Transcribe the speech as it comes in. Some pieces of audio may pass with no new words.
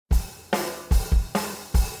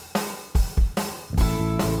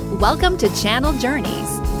Welcome to Channel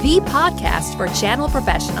Journeys, the podcast for channel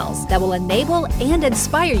professionals that will enable and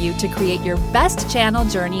inspire you to create your best channel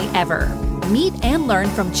journey ever. Meet and learn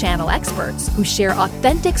from channel experts who share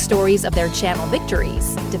authentic stories of their channel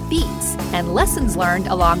victories, defeats, and lessons learned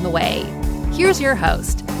along the way. Here's your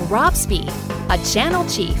host, Rob Speed, a channel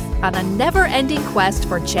chief on a never-ending quest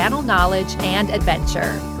for channel knowledge and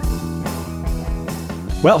adventure.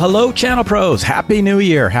 Well, hello, channel pros. Happy New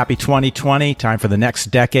Year. Happy 2020. Time for the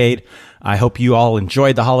next decade. I hope you all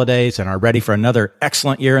enjoyed the holidays and are ready for another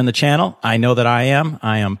excellent year in the channel. I know that I am.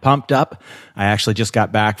 I am pumped up. I actually just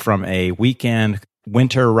got back from a weekend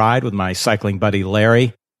winter ride with my cycling buddy,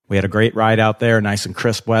 Larry. We had a great ride out there, nice and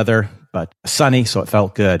crisp weather, but sunny, so it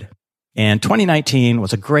felt good. And 2019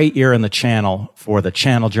 was a great year in the channel for the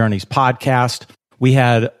Channel Journeys podcast. We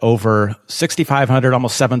had over 6,500,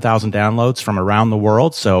 almost 7,000 downloads from around the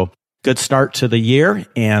world. So good start to the year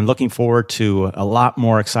and looking forward to a lot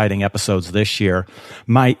more exciting episodes this year.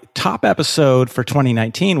 My top episode for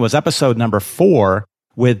 2019 was episode number 4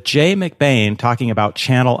 with Jay McBain talking about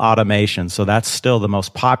channel automation. So that's still the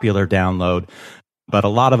most popular download, but a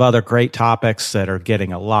lot of other great topics that are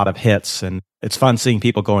getting a lot of hits. And it's fun seeing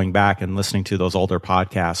people going back and listening to those older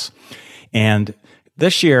podcasts. And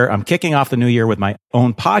this year, I'm kicking off the new year with my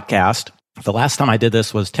own podcast. The last time I did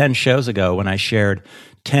this was 10 shows ago when I shared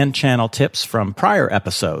 10 channel tips from prior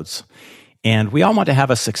episodes. And we all want to have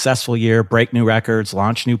a successful year, break new records,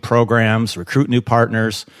 launch new programs, recruit new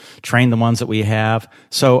partners, train the ones that we have.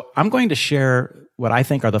 So I'm going to share what I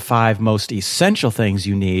think are the 5 most essential things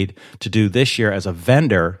you need to do this year as a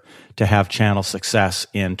vendor to have channel success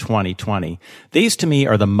in 2020. These to me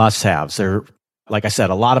are the must-haves. They're, like I said,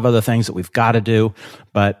 a lot of other things that we've got to do,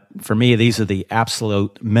 but for me, these are the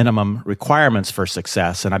absolute minimum requirements for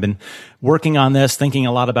success. And I've been working on this, thinking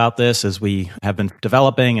a lot about this as we have been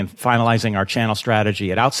developing and finalizing our channel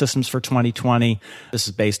strategy at OutSystems for 2020. This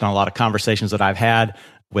is based on a lot of conversations that I've had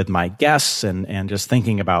with my guests and just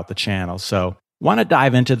thinking about the channel. So I want to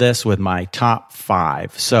dive into this with my top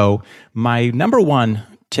 5. So my number 1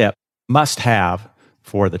 tip, must have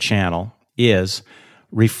for the channel is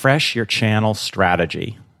refresh your channel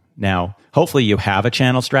strategy. Now, hopefully you have a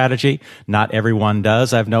channel strategy. Not everyone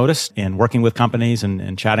does, I've noticed in working with companies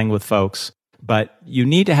and chatting with folks. But you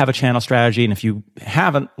need to have a channel strategy. And if you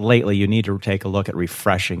haven't lately, you need to take a look at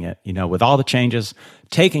refreshing it. You know, with all the changes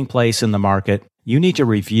taking place in the market, you need to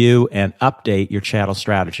review and update your channel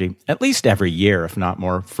strategy at least every year, if not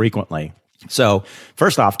more frequently. So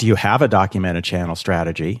first off, do you have a documented channel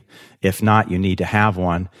strategy? If not, you need to have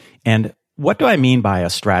one. And what do I mean by a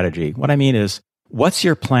strategy? What I mean is, what's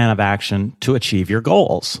your plan of action to achieve your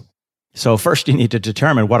goals? So first, you need to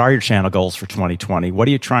determine what are your channel goals for 2020? What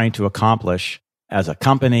are you trying to accomplish as a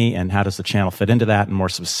company, and how does the channel fit into that? And more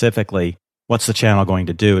specifically, what's the channel going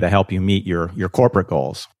to do to help you meet your corporate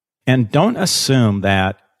goals? And don't assume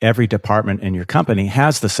that every department in your company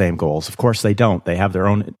has the same goals. Of course, they don't. They have their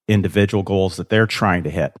own individual goals that they're trying to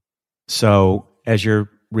hit. So as you're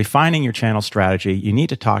refining your channel strategy, you need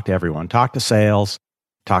to talk to everyone. Talk to sales,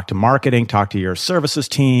 talk to marketing, talk to your services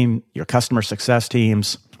team, your customer success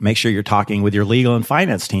teams. Make sure you're talking with your legal and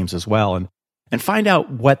finance teams as well, and find out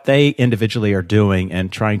what they individually are doing and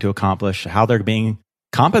trying to accomplish, how they're being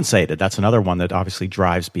compensated. That's another one that obviously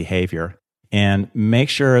drives behavior. And make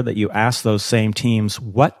sure that you ask those same teams,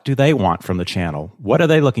 what do they want from the channel? What are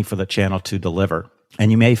they looking for the channel to deliver? And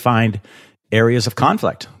you may find areas of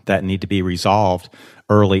conflict that need to be resolved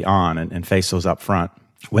early on and face those up front.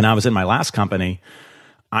 When I was in my last company,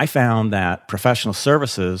 I found that professional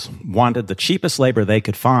services wanted the cheapest labor they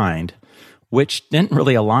could find, which didn't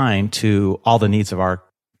really align to all the needs of our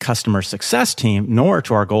customer success team, nor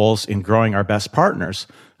to our goals in growing our best partners,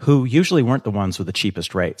 who usually weren't the ones with the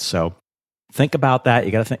cheapest rates. So think about that.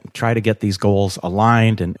 You got to try to get these goals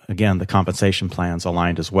aligned, and again, the compensation plans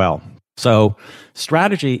aligned as well. So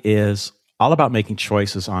strategy is all about making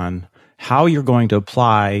choices on how you're going to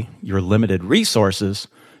apply your limited resources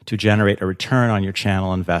to generate a return on your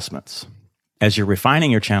channel investments. As you're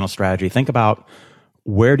refining your channel strategy, think about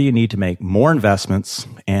where do you need to make more investments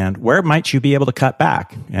and where might you be able to cut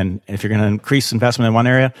back? And if you're going to increase investment in one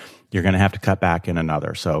area, you're going to have to cut back in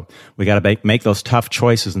another. So we got to make those tough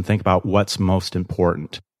choices and think about what's most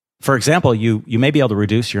important. For example, you may be able to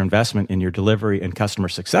reduce your investment in your delivery and customer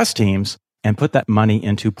success teams and put that money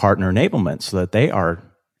into partner enablement so that they are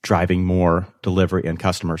driving more delivery and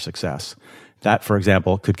customer success. That, for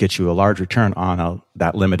example, could get you a large return on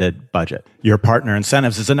that limited budget. Your partner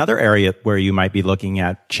incentives is another area where you might be looking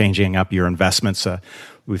at changing up your investments.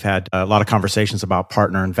 We've had a lot of conversations about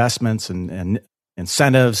partner investments and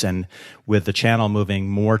incentives, and with the channel moving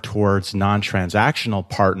more towards non-transactional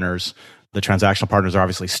partners, the transactional partners are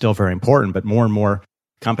obviously still very important, but more and more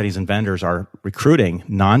companies and vendors are recruiting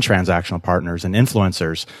non-transactional partners and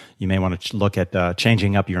influencers. You may want to look at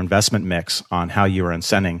changing up your investment mix on how you are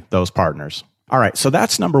incenting those partners. All right, so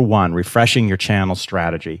that's number one, refreshing your channel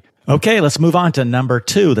strategy. Okay, let's move on to number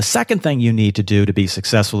two. The second thing you need to do to be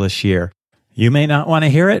successful this year. You may not want to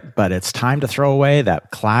hear it, but it's time to throw away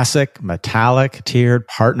that classic metallic tiered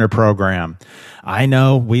partner program. I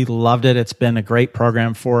know we loved it. It's been a great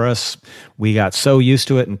program for us. We got so used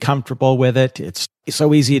to it and comfortable with it. It's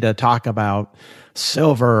so easy to talk about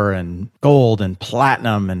silver and gold and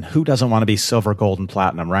platinum, and who doesn't want to be silver, gold, and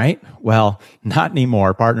platinum, right? Well, not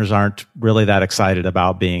anymore. Partners aren't really that excited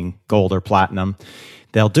about being gold or platinum.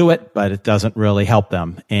 They'll do it, but it doesn't really help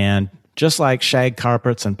them. And just like shag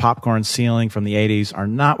carpets and popcorn ceiling from the 80s are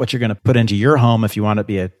not what you're going to put into your home if you want to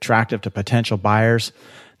be attractive to potential buyers,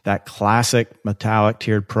 that classic metallic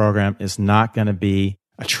tiered program is not going to be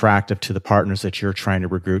attractive to the partners that you're trying to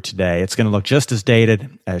recruit today. It's going to look just as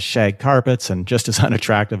dated as shag carpets and just as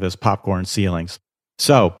unattractive as popcorn ceilings.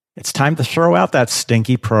 So it's time to throw out that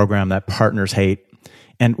stinky program that partners hate.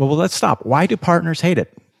 And well, let's stop. Why do partners hate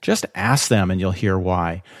it? Just ask them and you'll hear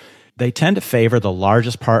why. They tend to favor the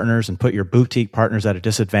largest partners and put your boutique partners at a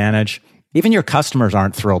disadvantage. Even your customers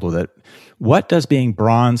aren't thrilled with it. What does being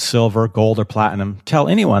bronze, silver, gold, or platinum tell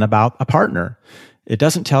anyone about a partner? It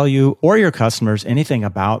doesn't tell you or your customers anything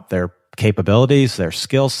about their capabilities, their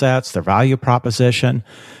skill sets, their value proposition.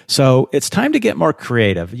 So it's time to get more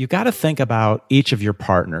creative. You got to think about each of your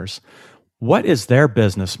partners. What is their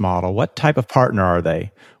business model? What type of partner are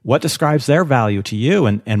they? What describes their value to you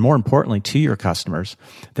and more importantly, to your customers?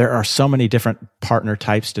 There are so many different partner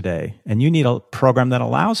types today, and you need a program that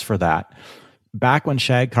allows for that. Back when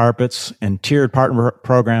shag carpets and tiered partner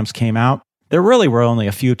programs came out, there really were only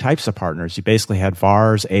a few types of partners. You basically had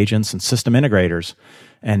VARs, agents, and system integrators.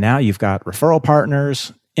 And now you've got referral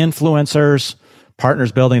partners, influencers,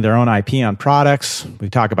 partners building their own IP on products. We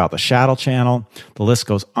talk about the shadow channel. The list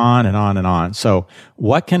goes on and on and on. So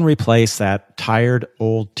what can replace that tired,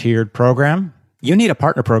 old, tiered program? You need a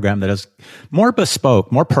partner program that is more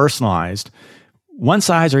bespoke, more personalized. One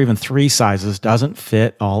size or even three sizes doesn't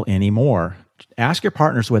fit all anymore. Ask your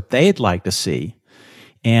partners what they'd like to see.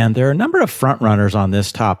 And there are a number of front runners on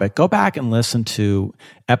this topic. Go back and listen to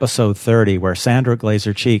episode 30, where Sandra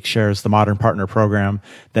Glazer-Cheek shares the modern partner program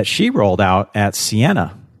that she rolled out at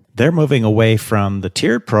Sienna. They're moving away from the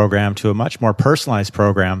tiered program to a much more personalized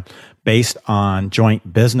program based on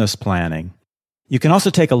joint business planning. You can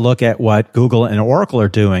also take a look at what Google and Oracle are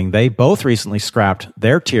doing. They both recently scrapped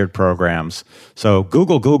their tiered programs. So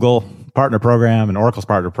Google partner program and Oracle's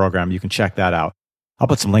partner program, you can check that out. I'll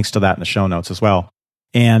put some links to that in the show notes as well.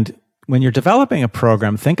 And when you're developing a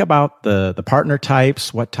program, think about the partner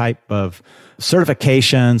types, what type of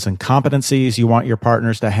certifications and competencies you want your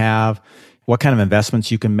partners to have, what kind of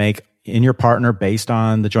investments you can make in your partner based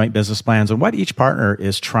on the joint business plans, and what each partner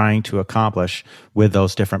is trying to accomplish with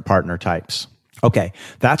those different partner types. Okay,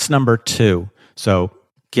 that's number two. So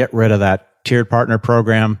get rid of that tiered partner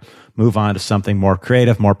program, move on to something more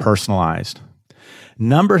creative, more personalized.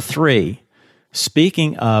 Number three,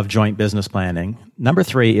 speaking of joint business planning, number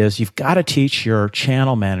three is you've got to teach your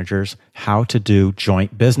channel managers how to do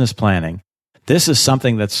joint business planning. This is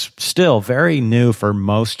something that's still very new for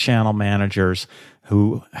most channel managers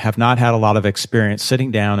who have not had a lot of experience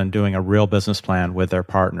sitting down and doing a real business plan with their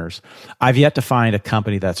partners. I've yet to find a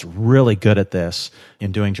company that's really good at this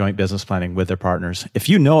in doing joint business planning with their partners. If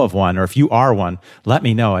you know of one, or if you are one, let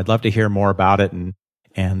me know. I'd love to hear more about it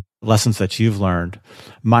and lessons that you've learned.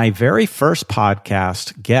 My very first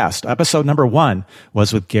podcast guest, episode number 1,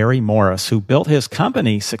 was with Gary Morris, who built his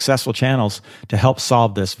company, Successful Channels, to help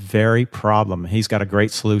solve this very problem. He's got a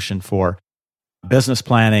great solution for business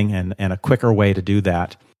planning and a quicker way to do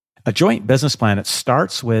that. A joint business plan, it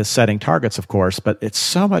starts with setting targets, of course, but it's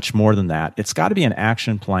so much more than that. It's got to be an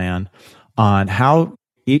action plan on how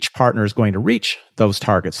each partner is going to reach those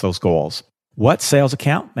targets, those goals. What sales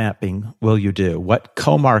account mapping will you do? What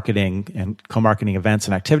co-marketing and co-marketing events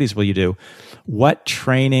and activities will you do? What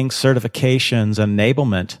training, certifications, and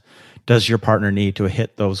enablement does your partner need to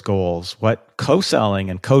hit those goals? What co-selling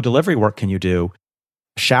and co-delivery work can you do?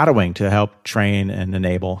 Shadowing to help train and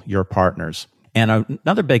enable your partners. And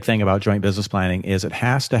another big thing about joint business planning is it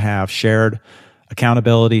has to have shared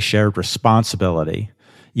accountability, shared responsibility.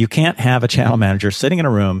 You can't have a channel manager sitting in a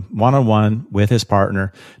room one-on-one with his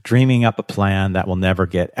partner, dreaming up a plan that will never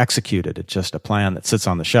get executed. It's just a plan that sits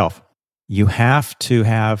on the shelf. you have to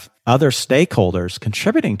have other stakeholders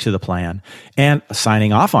contributing to the plan and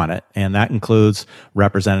signing off on it. And that includes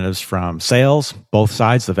representatives from sales, both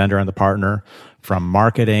sides, the vendor and the partner, from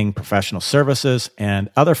marketing, professional services, and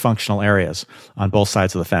other functional areas on both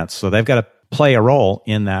sides of the fence. So they've got to play a role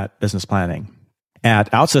in that business planning.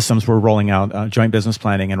 At OutSystems, we're rolling out joint business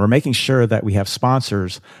planning, and we're making sure that we have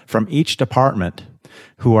sponsors from each department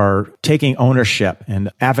who are taking ownership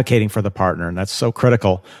and advocating for the partner. And that's so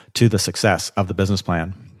critical to the success of the business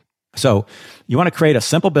plan. So you want to create a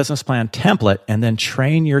simple business plan template and then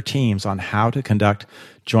train your teams on how to conduct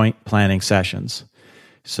joint planning sessions.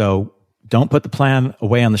 So don't put the plan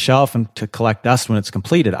away on the shelf and to collect dust when it's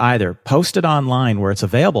completed either. Post it online where it's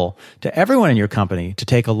available to everyone in your company to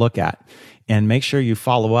take a look at. And make sure you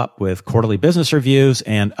follow up with quarterly business reviews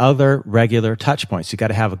and other regular touch points. You got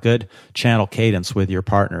to have a good channel cadence with your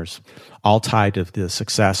partners, all tied to the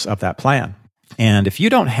success of that plan. And if you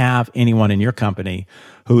don't have anyone in your company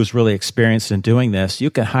who's really experienced in doing this, you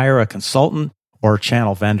can hire a consultant or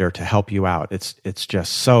channel vendor to help you out. It's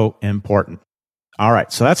just so important. All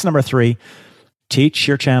right, so that's number 3. Teach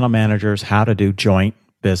your channel managers how to do joint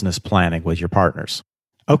business planning with your partners.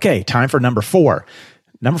 Okay, time for number 4.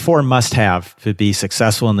 Number 4 must-have to be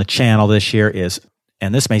successful in the channel this year is,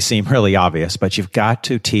 and this may seem really obvious, but you've got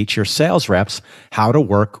to teach your sales reps how to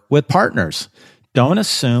work with partners. Don't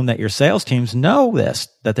assume that your sales teams know this,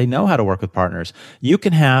 that they know how to work with partners. You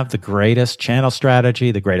can have the greatest channel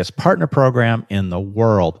strategy, the greatest partner program in the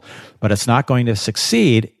world, but it's not going to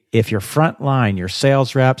succeed if your front line, your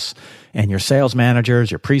sales reps and your sales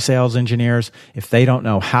managers, your pre-sales engineers, if they don't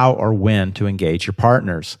know how or when to engage your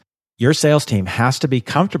partners. Your sales team has to be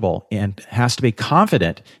comfortable and has to be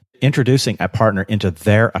confident introducing a partner into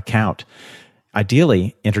their account,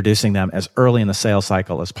 ideally introducing them as early in the sales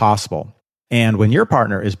cycle as possible. And when your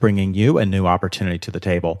partner is bringing you a new opportunity to the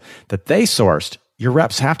table that they sourced, your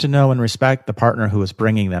reps have to know and respect the partner who is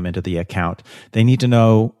bringing them into the account. They need to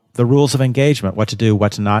know the rules of engagement, what to do,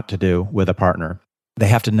 what not to do with a partner. They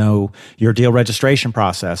have to know your deal registration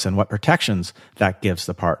process and what protections that gives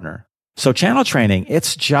the partner. So channel training,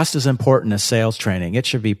 it's just as important as sales training. It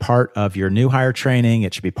should be part of your new hire training.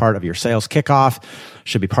 It should be part of your sales kickoff.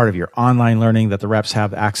 Should be part of your online learning that the reps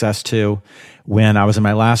have access to. When I was in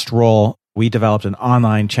my last role, we developed an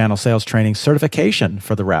online channel sales training certification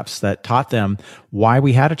for the reps that taught them why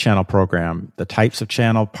we had a channel program, the types of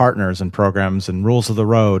channel partners and programs and rules of the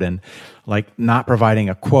road, and like not providing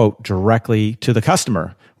a quote directly to the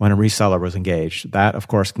customer when a reseller was engaged. That, of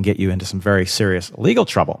course, can get you into some very serious legal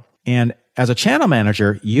trouble. And as a channel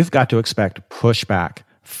manager, you've got to expect pushback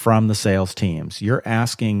from the sales teams. You're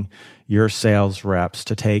asking your sales reps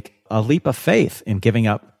to take a leap of faith in giving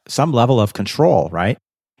up some level of control, right?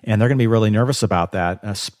 And they're going to be really nervous about that,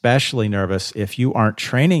 especially nervous if you aren't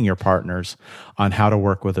training your partners on how to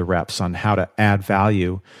work with the reps, on how to add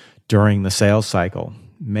value during the sales cycle.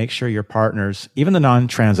 Make sure your partners, even the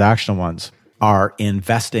non-transactional ones, are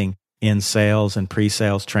investing in sales and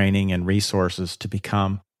pre-sales training and resources to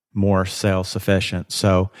become more self-sufficient.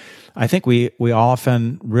 So I think we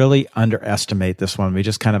often really underestimate this one. We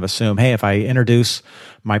just kind of assume, hey, if I introduce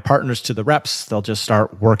my partners to the reps, they'll just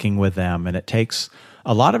start working with them. And it takes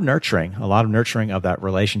a lot of nurturing of that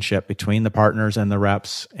relationship between the partners and the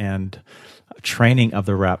reps, and training of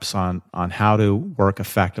the reps on how to work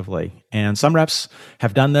effectively. And some reps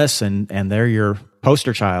have done this, and they're your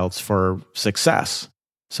poster childs for success.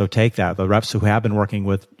 So take that. The reps who have been working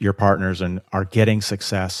with your partners and are getting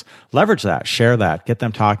success, leverage that, share that, get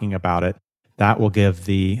them talking about it. That will give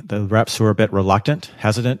the reps who are a bit reluctant,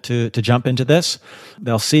 hesitant to jump into this,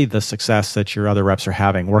 they'll see the success that your other reps are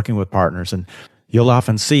having working with partners. And you'll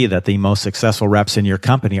often see that the most successful reps in your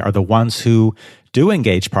company are the ones who do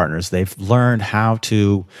engage partners. They've learned how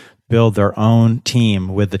to build their own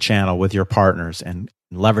team with the channel, with your partners, and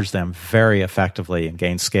leverage them very effectively and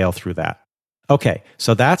gain scale through that. Okay,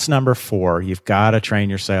 so that's number 4. You've got to train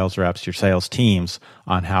your sales reps, your sales teams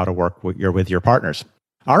on how to work with your partners.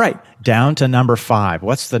 All right, down to number 5.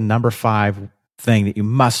 What's the number 5 thing that you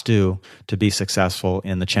must do to be successful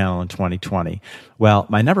in the channel in 2020? Well,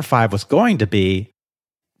 my number 5 was going to be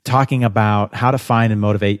talking about how to find and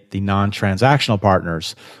motivate the non-transactional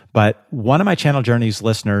partners. But one of my Channel Journeys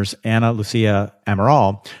listeners, Ana Lucia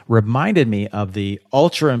Amaral, reminded me of the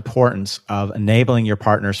ultra importance of enabling your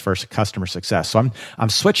partners for customer success. So I'm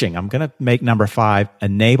switching. I'm going to make number 5,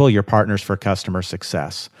 enable your partners for customer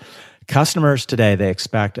success. Customers today, they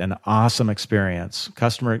expect an awesome experience.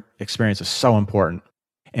 Customer experience is so important.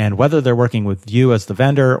 And whether they're working with you as the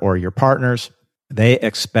vendor or your partners, they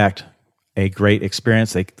expect a great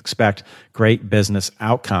experience. They expect great business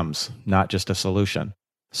outcomes, not just a solution.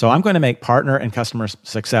 So I'm going to make partner and customer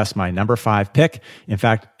success my number 5 pick. In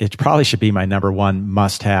fact, it probably should be my number 1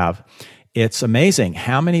 must-have. It's amazing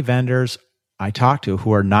how many vendors I talk to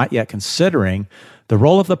who are not yet considering the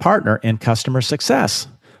role of the partner in customer success.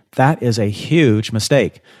 That is a huge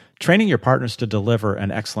mistake. Training your partners to deliver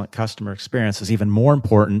an excellent customer experience is even more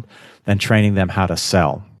important than training them how to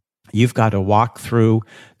sell. You've got to walk through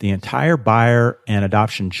the entire buyer and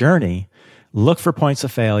adoption journey, look for points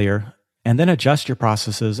of failure, and then adjust your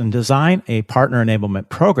processes and design a partner enablement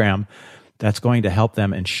program that's going to help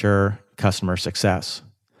them ensure customer success.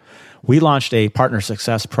 We launched a partner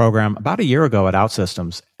success program about a year ago at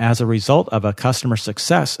OutSystems as a result of a customer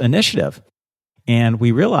success initiative. And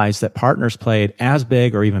we realized that partners played as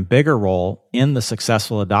big or even bigger role in the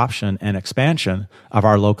successful adoption and expansion of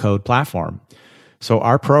our low-code platform. So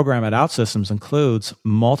our program at OutSystems includes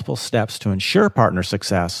multiple steps to ensure partner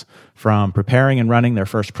success, from preparing and running their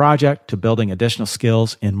first project to building additional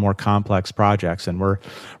skills in more complex projects. And we're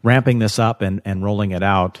ramping this up and rolling it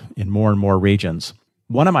out in more and more regions.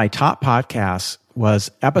 One of my top podcasts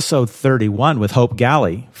was episode 31 with Hope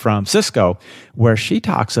Galley from Cisco, where she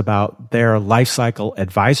talks about their Lifecycle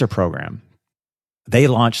Advisor program. They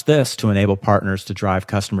launched this to enable partners to drive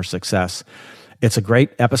customer success. It's a great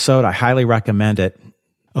episode. I highly recommend it.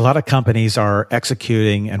 A lot of companies are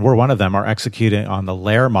executing, and we're one of them, are executing on the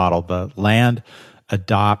LAIR model, the land,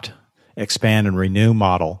 adopt, expand, and renew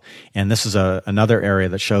model. And this is another area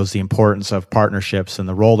that shows the importance of partnerships and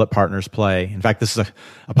the role that partners play. In fact, this is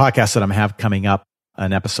a podcast that I'm have coming up,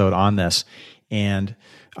 an episode on this. And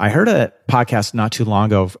I heard a podcast not too long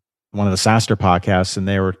ago, one of the SaaStr podcasts, and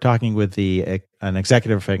they were talking with an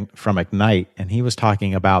executive from Ignite, and he was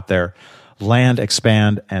talking about their land,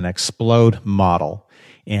 expand, and explode model.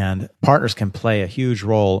 And partners can play a huge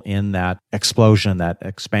role in that explosion, that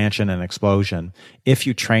expansion and explosion, if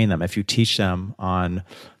you train them, if you teach them on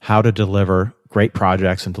how to deliver great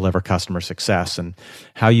projects and deliver customer success, and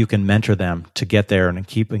how you can mentor them to get there and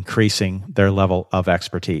keep increasing their level of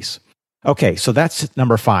expertise. Okay, so that's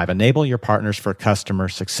number 5, enable your partners for customer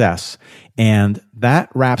success. And that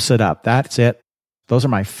wraps it up. That's it. Those are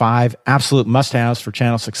my 5 absolute must-haves for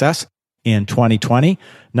channel success in 2020.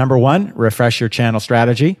 Number 1, refresh your channel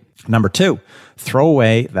strategy. Number 2, throw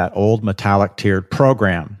away that old metallic tiered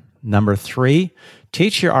program. Number 3,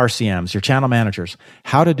 teach your RCMs, your channel managers,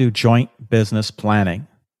 how to do joint business planning.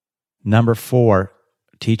 Number 4,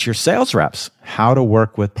 teach your sales reps how to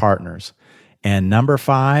work with partners. And number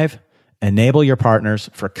 5, enable your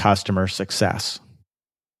partners for customer success.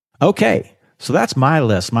 Okay, so that's my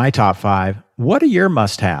list, my top 5. What are your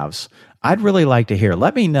must-haves? I'd really like to hear.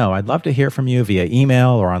 Let me know. I'd love to hear from you via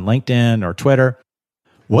email or on LinkedIn or Twitter.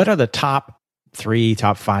 What are the top 3,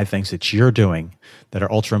 top 5 things that you're doing that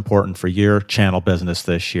are ultra important for your channel business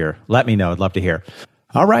this year? Let me know. I'd love to hear.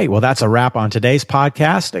 All right. Well, that's a wrap on today's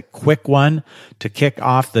podcast. A quick one to kick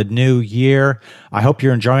off the new year. I hope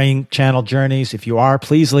you're enjoying Channel Journeys. If you are,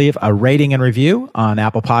 please leave a rating and review on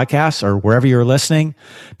Apple Podcasts or wherever you're listening.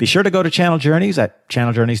 Be sure to go to Channel Journeys at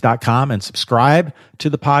channeljourneys.com and subscribe to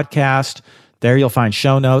the podcast. There you'll find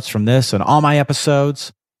show notes from this and all my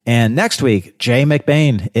episodes. And next week, Jay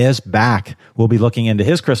McBain is back. We'll be looking into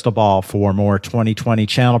his crystal ball for more 2020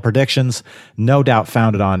 channel predictions, no doubt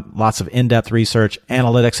founded on lots of in-depth research,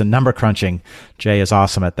 analytics, and number crunching. Jay is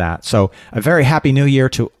awesome at that. So a very happy new year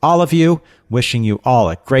to all of you. Wishing you all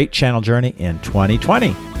a great channel journey in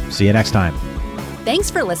 2020. See you next time. Thanks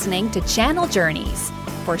for listening to Channel Journeys.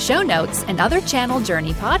 For show notes and other Channel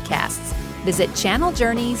Journey podcasts, visit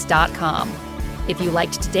channeljourneys.com. If you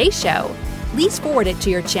liked today's show, please forward it to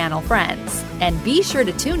your channel friends. And be sure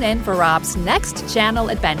to tune in for Rob's next channel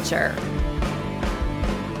adventure.